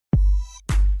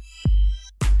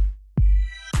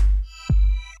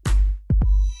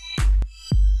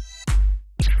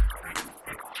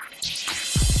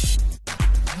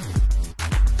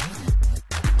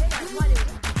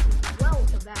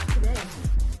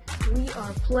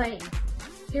are playing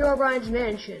Herobrine's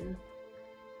Mansion.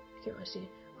 I can't really see.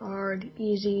 Hard,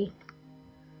 easy.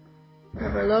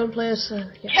 Never load place. Yeah.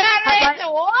 Cut it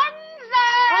Wednesday!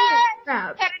 Oh,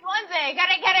 crap. Cut it Wednesday! Cut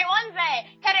it Wednesday!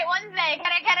 Cut it Wednesday!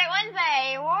 Cut it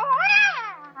Wednesday!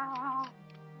 Wow!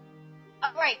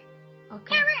 Oh, right.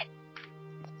 Okay. Carrot!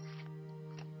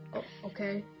 Oh,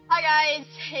 okay. Hi guys,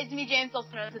 it's me James, also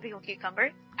known as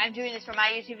ThePickledCucumber. I'm doing this for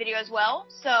my YouTube video as well,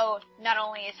 so not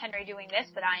only is Henry doing this,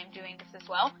 but I am doing this as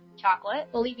well. Chocolate.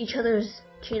 We'll leave each other's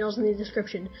channels in the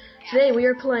description. Yeah. Today we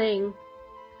are playing...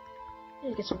 I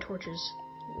need to get some torches.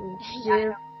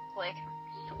 Yeah, like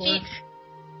torch.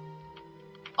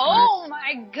 Oh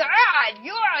my god,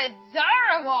 you are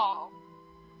adorable!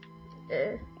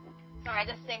 Sorry,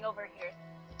 this thing over here.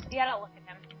 You gotta look at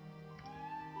him.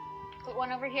 Put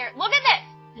one over here. Look at this!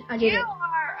 I did you it.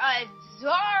 are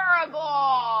adorable!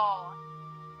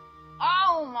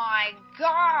 Oh my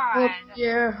god! Well,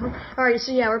 yeah. Alright,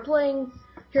 so yeah, we're playing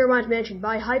Herobrine's Mansion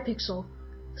by Hypixel.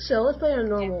 So let's play on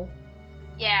normal.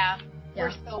 Yeah. Yeah,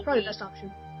 we're so probably weak. the best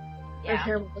option. Yeah. Very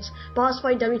terrible. Boss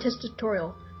fight dummy test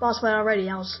tutorial. Boss fight already.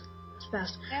 That was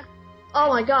fast. Yep. Oh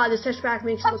my god, this test pack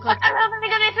makes it look like...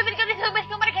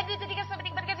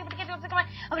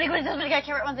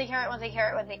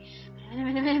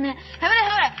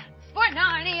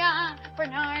 For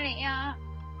Narnia.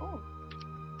 Ooh.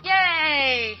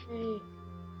 Yay!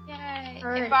 Yay! All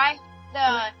right. If I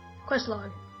the Quest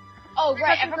log. oh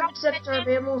right, I forgot to Sets are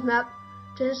mention. available map.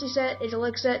 Tennessee set,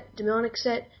 Angelic set, Demonic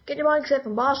set. Get demonic set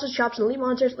from bosses, shops, and elite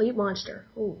monsters. Elite monster.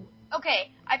 Ooh.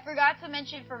 Okay, I forgot to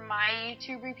mention for my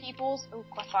YouTuber peoples. Oh,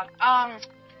 quest log.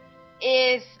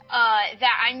 Is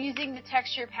that I'm using the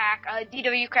texture pack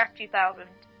DW Craft 2000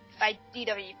 by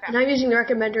DW Craft. And I'm using the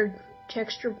recommended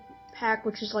texture pack,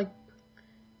 which is like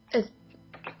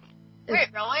Wait,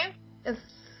 really? If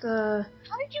How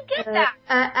did you get that?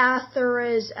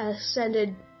 Athera's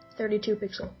Ascended 32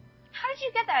 pixel. How did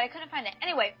you get that? I couldn't find it.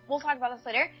 Anyway, we'll talk about this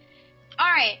later.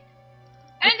 Alright.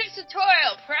 End of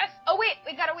tutorial. Press. Oh, wait.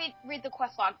 We gotta read the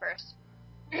quest log first.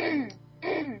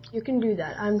 You can do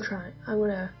that. I'm trying. I'm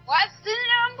gonna... Question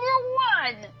number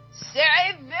 1.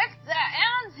 Save Victor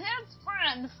and his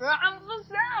friend from the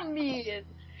zombies.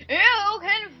 You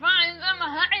can find them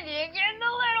hiding in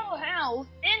the little house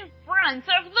in front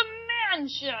of the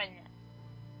mansion.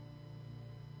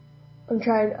 I'm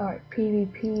trying... Alright,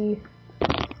 PvP...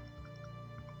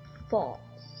 False.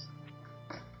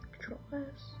 Control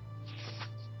S.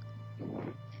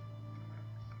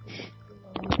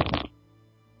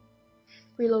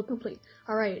 Reload complete.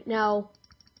 Alright, now...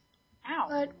 Ow.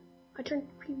 But I turned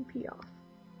PvP off.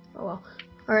 Oh well.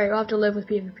 Alright, we'll have to live with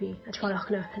PvP. That's probably not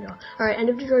gonna end well. Alright, end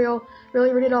of tutorial.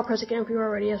 Really read it all. Press again if you are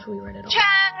ready. Yes, we read it all.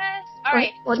 Chest!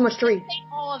 Alright. Well, much to read.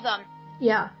 All of them.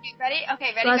 Yeah. Ready?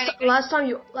 Okay, ready. Last time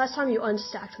you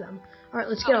unstacked them. Alright,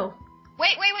 let's go.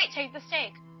 Wait. Take the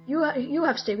steak. You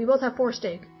have steak. We both have 4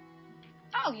 steak.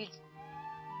 Oh, you...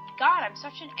 God, I'm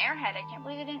such an airhead. I can't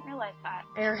believe I didn't realize that.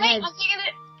 Airheads. Wait, I'm taking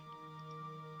it.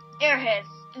 Airheads.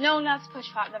 No, not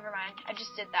push pot. Never mind. I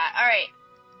just did that. Alright.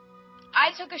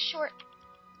 I took a short,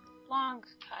 long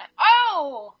cut.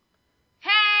 Oh!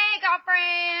 Hey,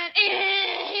 girlfriend!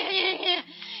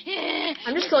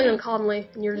 I'm just killing them calmly,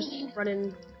 and you're just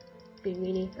running, being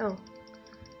meanie. Oh.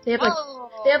 They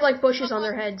have like bushes on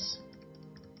their heads.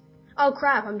 Oh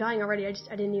crap, I'm dying already. I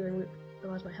didn't even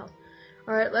realize my health.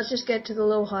 Alright, let's just get to the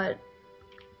little hut.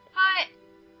 Hut.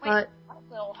 Wait, Hut.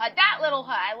 little hut. That little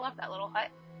hut. I love that little hut.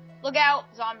 Look out,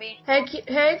 zombie. Hey,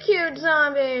 cute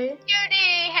zombie.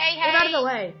 Cutie, hey. Get out of the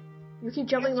way. You keep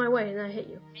jumping my way, and then I hit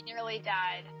you. I nearly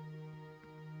died.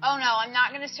 Oh no, I'm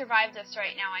not gonna survive this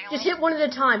right now. Just hit one at a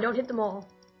time. Don't hit them all.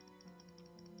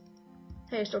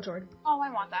 Hey, stone sword. Oh,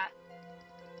 I want that.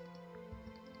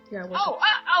 Yeah. Oh,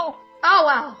 Oh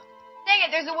wow. Dang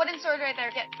it, there's a wooden sword right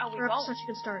there. We're off to such a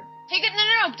good start. Take it.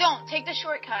 No, don't. Take the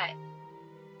shortcut.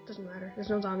 Doesn't matter. There's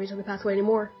no zombies on the pathway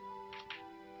anymore.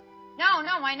 No,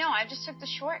 I know. I just took the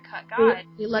shortcut. God.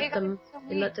 We let them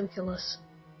kill us.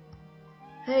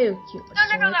 Hey, cute. No,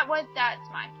 that's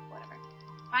mine. Whatever.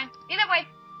 Fine. Either way.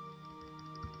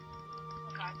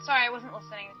 Oh God. Sorry, I wasn't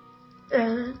listening.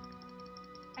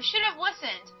 I should have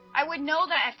listened. I would know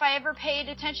that if I ever paid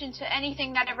attention to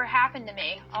anything that ever happened to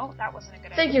me. Oh, that wasn't a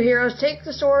good idea. Thank you, heroes. Take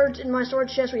the swords in my sword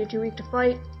chest when you're too weak to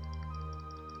fight.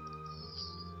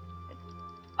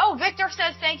 Oh, Victor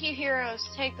says thank you, heroes.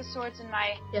 Take the swords in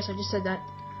my... Yes, I just said that.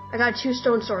 I got 2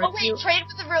 stone swords. Oh, wait, trade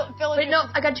with the villagers. Wait, no,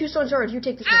 I got 2 stone swords. You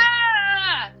take the sword.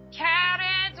 Ah! Cat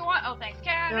and one. Oh, thanks.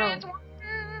 Cat and one.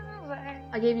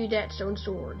 I gave you that stone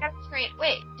sword.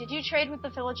 Wait, did you trade with the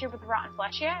villager with the rotten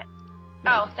flesh yet?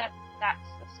 No. Oh, that's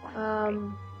this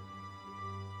one.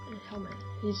 helmet.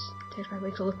 His textback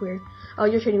makes it look weird. Oh,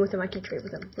 you're trading with him. I can't trade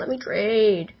with him. Let me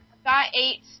trade. Got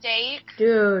 8 steak.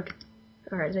 Dude.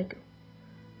 Alright, thank you.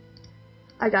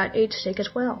 I got 8 steak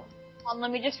as well.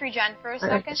 Let me just regen for a I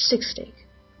second. got 6 steak.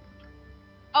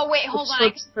 Oh wait, hold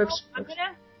on. Oops.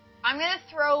 I'm gonna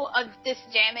throw this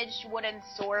damaged wooden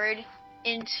sword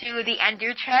into the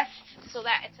ender chest so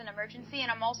that it's an emergency,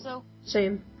 and I'm also...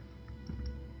 Same.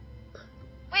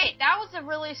 Wait, that was a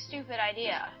really stupid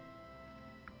idea.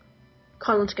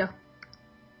 Con, let's go.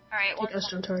 Alright, let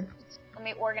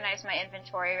me organize my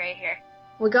inventory right here.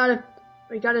 We got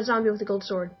a zombie with a gold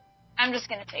sword. I'm just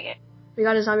gonna take it. We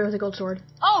got a zombie with a gold sword.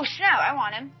 Oh, snap, I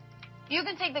want him. You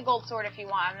can take the gold sword if you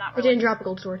want. I'm not really... I didn't drop a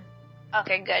gold sword.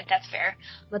 Okay, good. That's fair.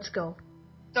 Let's go.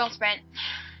 Don't sprint.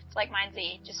 It's like mine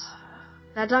Z. Just...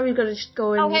 That zombie's gonna just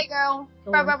go in. Oh, hey, girl.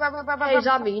 Hey,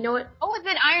 zombie, you know what? Oh, it's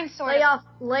an iron sword.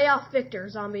 Lay off Victor,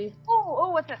 zombie.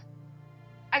 Oh, what's this?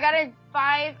 I got a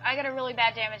really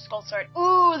bad damaged gold sword.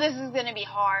 Ooh, this is gonna be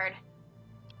hard.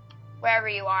 Wherever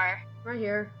you are. Right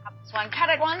here. This one. Cut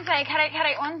it one day, cut it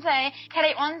one day, cut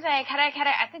it one day, cut it.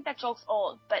 I think that joke's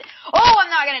old, but... Oh, I'm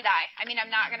not gonna die. I mean, I'm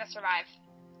not gonna survive.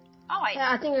 Oh,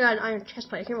 Yeah, I think I got an iron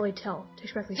chestplate. I can't really tell.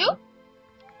 Takes back Zoop?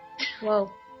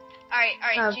 Whoa.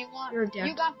 Alright, do you want... You're dead.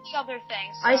 You got the other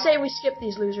thing, so... I say we skip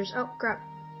these losers. Oh, crap.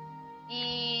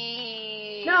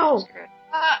 No!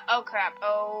 Oh, crap.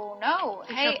 Oh, no.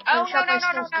 Hey, no.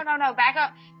 Back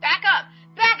up!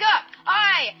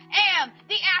 I am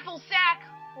the apple sack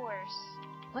horse.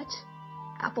 What?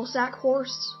 Apple sack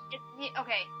horse?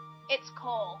 Okay, it's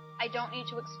Cole. I don't need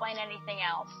to explain anything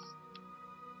else.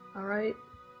 Alright.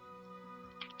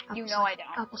 You know I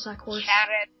don't. Apple sack horse.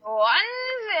 Carrot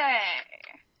onesie.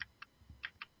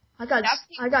 I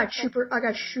got super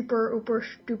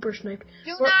duper sniped.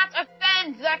 Do not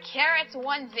offend the carrot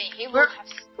onesie. He will have...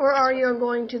 Where are you? I'm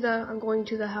going to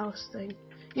the house thing.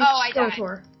 I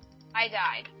died. I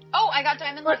died. Oh, I got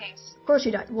diamond leggings. Of course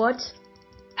you died. What?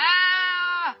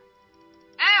 Ah!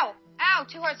 Ow!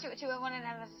 2 hearts, 2. I wanted to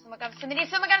have somebody.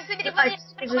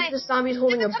 This zombie's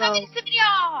holding a bow.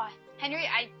 Henry,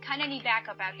 I kind of need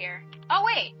backup out here. Oh,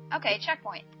 wait. Okay,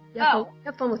 checkpoint. Yeah,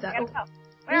 have fun with that.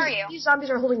 Where are you? These zombies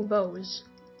are holding bows.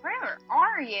 Where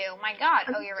are you? My God.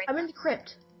 You're right. I'm in the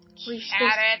crypt.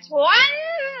 Carrot one.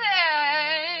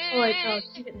 Oh, wait,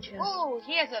 keep it in the chest. Oh,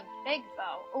 he has a big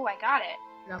bow. Oh, I got it.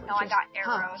 I got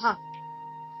arrows. Ha.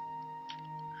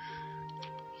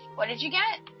 What did you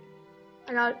get?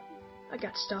 I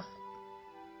got stuff.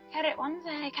 Cut it one.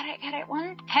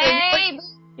 Hey!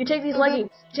 You take these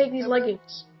leggings.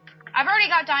 I've already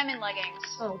got diamond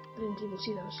leggings. Oh, I didn't even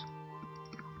see those.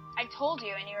 I told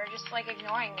you, and you were just,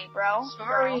 ignoring me, bro.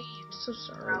 Sorry. I'm so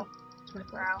sorry. Bro. It's my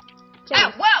fault. Bro.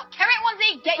 Ow, whoa! Carrot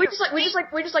onesie, get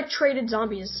We just traded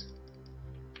zombies.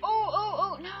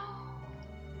 Oh, no.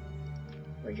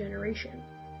 Regeneration.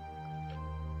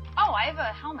 Oh, I have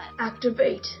a helmet.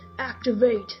 Activate.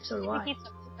 So do I. Keep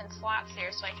some open slots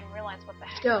here so I can realize what the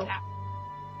heck Go. is happening.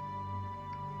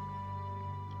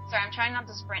 Sorry, I'm trying not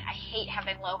to sprint. I hate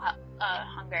having low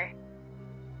hunger.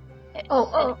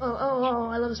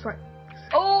 I love this part.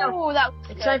 Oh, that was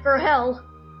It's time for hell.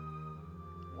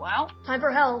 Well. Time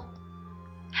for hell.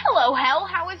 Hello, hell.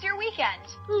 How was your weekend?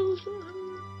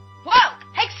 Whoa!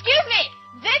 Excuse me!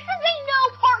 This is a no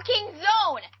parking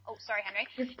zone! Oh, sorry, Henry.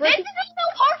 This is a no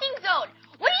parking zone!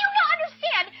 What do you not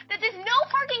understand that this no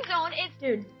parking zone is...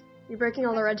 Dude, you're breaking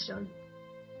all the redstone.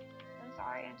 I'm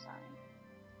sorry.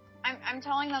 I'm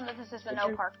telling them that this is a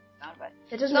no parking zone, but...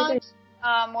 It doesn't make sense.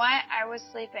 What? I was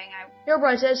sleeping.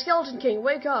 Herobrine says, Skeleton King,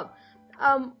 wake up.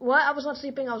 What? I was not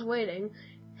sleeping, I was waiting.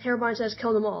 Herobrine says,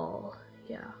 kill them all.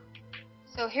 Yeah.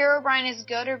 So Herobrine is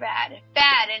good or bad?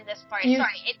 Bad in this part.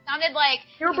 Sorry, it sounded like...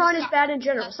 Herobrine is bad in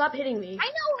general. Stop hitting me. I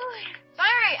know.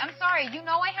 I'm sorry. You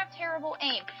know I have terrible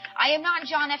aim. I am not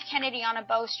John F. Kennedy on a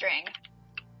bowstring.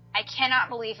 I cannot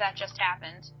believe that just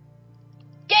happened.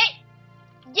 Get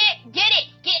it!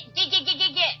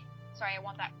 Sorry, I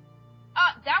want that.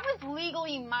 That was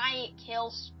legally my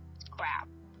kill crap.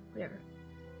 Whatever.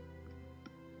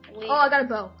 Legally. Oh, I got a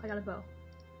bow.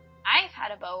 I've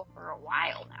had a bow for a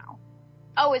while now.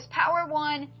 Oh, it's Power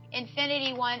 1,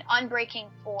 Infinity 1, Unbreaking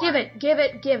 4. Give it.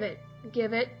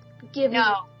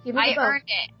 No, I earned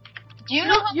it. Do you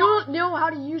know You know how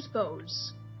to use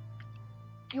bows.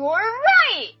 You're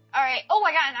right! Alright,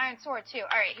 I got an iron sword too.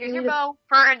 Alright, here's your bow.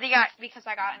 Because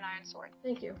I got an iron sword.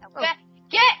 Thank you.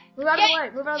 Move out of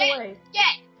the way.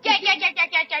 Get! You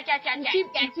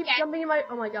keep jumping in my...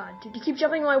 Oh my god. Dude, you keep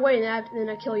jumping in my way and then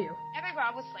I kill you.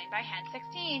 Epicbob was slain by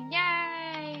Hensixteen.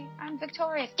 Yay! I'm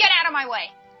victorious. Get out of my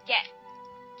way! Get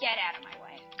out of my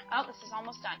way. Oh, this is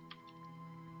almost done.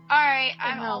 Alright,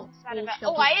 I'm hell? almost out of it.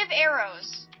 Oh, I have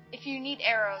arrows. If you need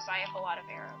arrows, I have a lot of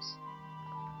arrows.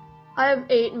 I have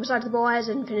 8, and besides the bow has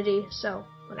infinity, so.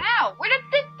 Whatever. Ow! Where did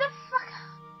the fuck?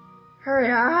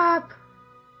 Hurry up!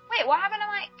 Wait, what happened to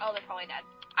my? Oh, they're probably dead.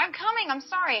 I'm coming. I'm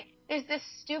sorry. There's this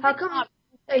stupid. How come?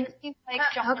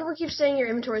 How come we keep saying your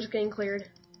inventory is getting cleared?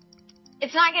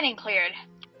 It's not getting cleared.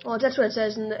 Well, that's what it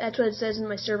says. That's what it says in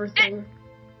my server thing.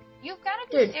 You've got to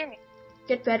be Dude, serious.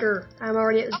 get better. I'm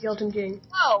already at the skeleton king.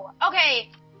 Oh, okay.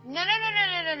 No.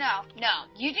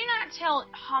 You do not tell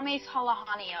Hames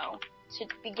Halahanio to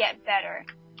get better.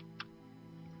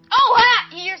 Oh,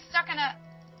 you're stuck in a.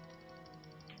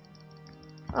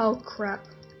 Oh crap.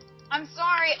 I'm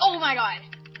sorry. Oh my god.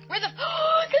 Where the?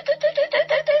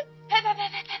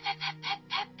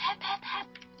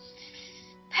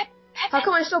 How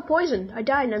come I'm still poisoned? I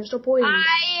died and I'm still poisoned.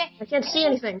 I can't see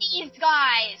anything. These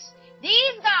guys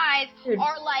Dude.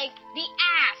 are like the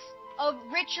ass of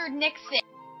Richard Nixon.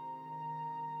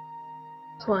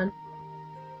 Come on.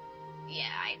 Yeah,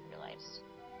 I realized.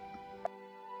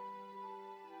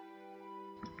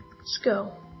 Let's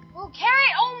go. Oh,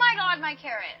 carrot! Oh my god, my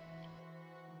carrot.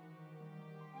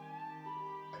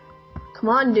 Come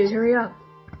on, dude, hurry up.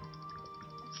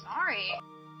 Sorry.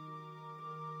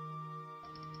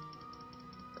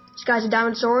 This guy's a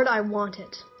diamond sword, I want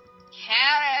it.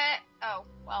 Carrot! Oh,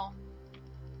 well.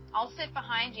 I'll sit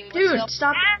behind you. Dude,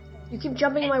 stop. You keep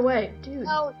jumping in my way. Dude.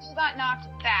 Oh, you got knocked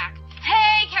back.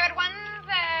 Hey, carrot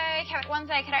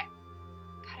onesie, carrot.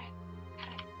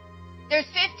 There's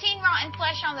 15 rotten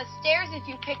flesh on the stairs. If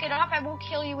you pick it up, I will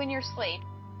kill you in your sleep.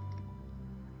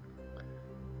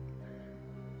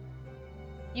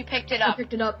 You picked it up. I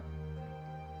picked it up.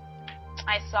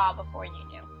 I saw before you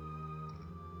knew.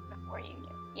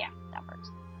 Yeah, that works.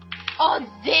 Oh,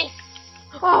 this!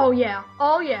 Oh yeah.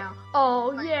 Oh yeah.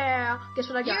 Oh yeah. Guess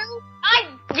what I got?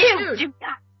 You do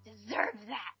not deserve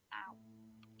that. Ow.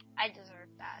 I deserve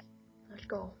that. Let's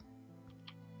go.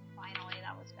 Finally,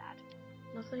 that was bad.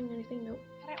 Nothing, anything, nope.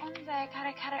 Carrot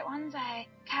onesie.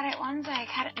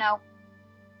 No.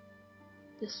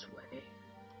 This way.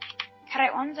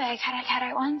 Carrot onesie.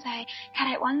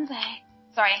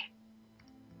 Sorry.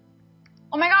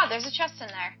 Oh my god, there's a chest in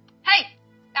there. Hey!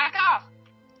 Back off!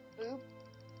 Boop.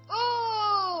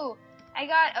 Ooh! I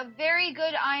got a very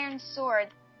good iron sword.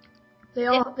 They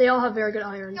all have very good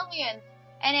iron. Millions.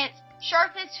 And it's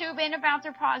sharpness 2, bane of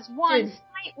bouncer pause 1, Dude.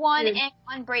 smite 1, Dude.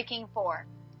 and unbreaking 4.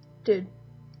 Dude.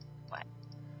 What?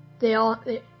 They all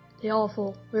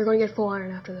full. We're going to get full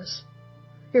iron after this.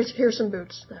 Here's some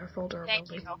boots that are full durability.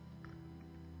 Thank you.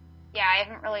 Yeah, I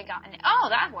haven't really gotten it. Oh,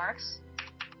 that works.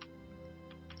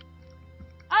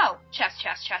 Oh, chest.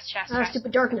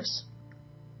 Stupid darkness.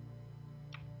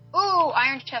 Ooh,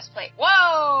 iron chest plate.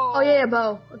 Whoa! Oh yeah, a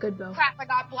bow. A good bow. Crap, I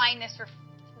got blindness for...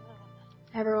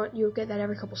 Everyone, you get that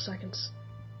every couple seconds.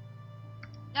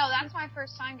 No, that's my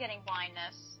first time getting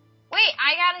blindness. Wait,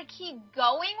 I gotta keep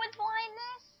going with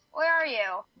blindness? Where are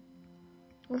you?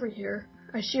 Over here.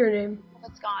 I see your name.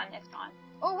 It's gone.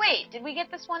 Oh wait, did we get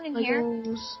this one in here?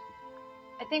 Leggings.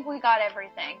 I think we got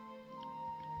everything.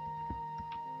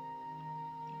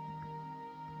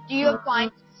 Do you have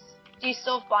blindness? Do you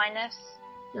still have blindness?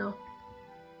 No. Okay.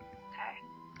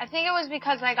 I think it was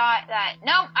because I got that.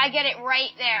 Nope, I get it right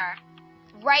there.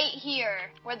 Right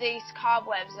here, where these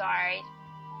cobwebs are.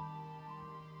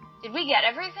 Did we get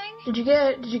everything? Did you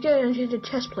get an enchanted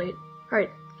chest plate? Alright,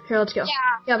 here, let's go.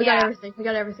 Yeah, we got everything.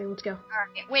 Let's go.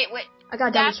 Alright, wait. I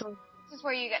got diamond sword. This is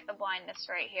where you get the blindness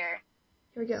right here.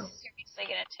 Here we go. This is seriously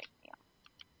gonna take me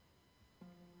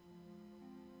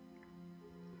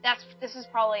off. This is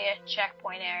probably a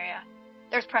checkpoint area.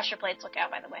 There's pressure plates, look out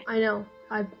by the way. I know.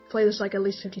 I've played this like at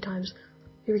least 50 times.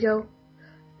 Here we go.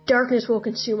 Darkness will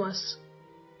consume us.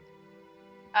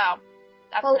 Oh,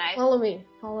 that's nice. Follow me.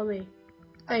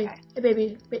 Hey, Okay. Hey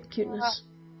baby, big cuteness.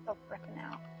 Oh, frickin'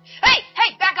 now. Hey,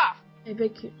 back off! Hey,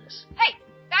 big cuteness. Hey,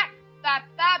 back.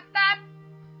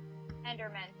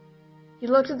 Enderman. You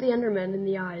looked at the Enderman in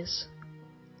the eyes.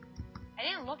 I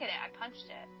didn't look at it, I punched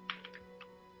it.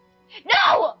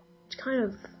 No! It's kind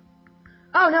of...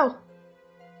 Oh no!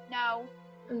 No.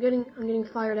 I'm getting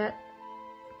fired at.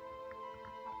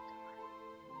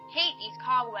 Hate these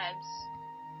cobwebs.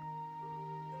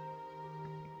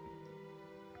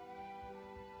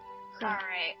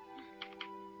 Alright.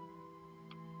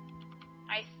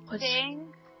 I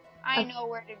think I know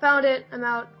where to go. Found it. I'm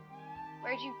out.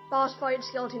 Where'd you... Boss fight,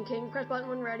 Skeleton King. Press button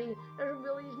when ready.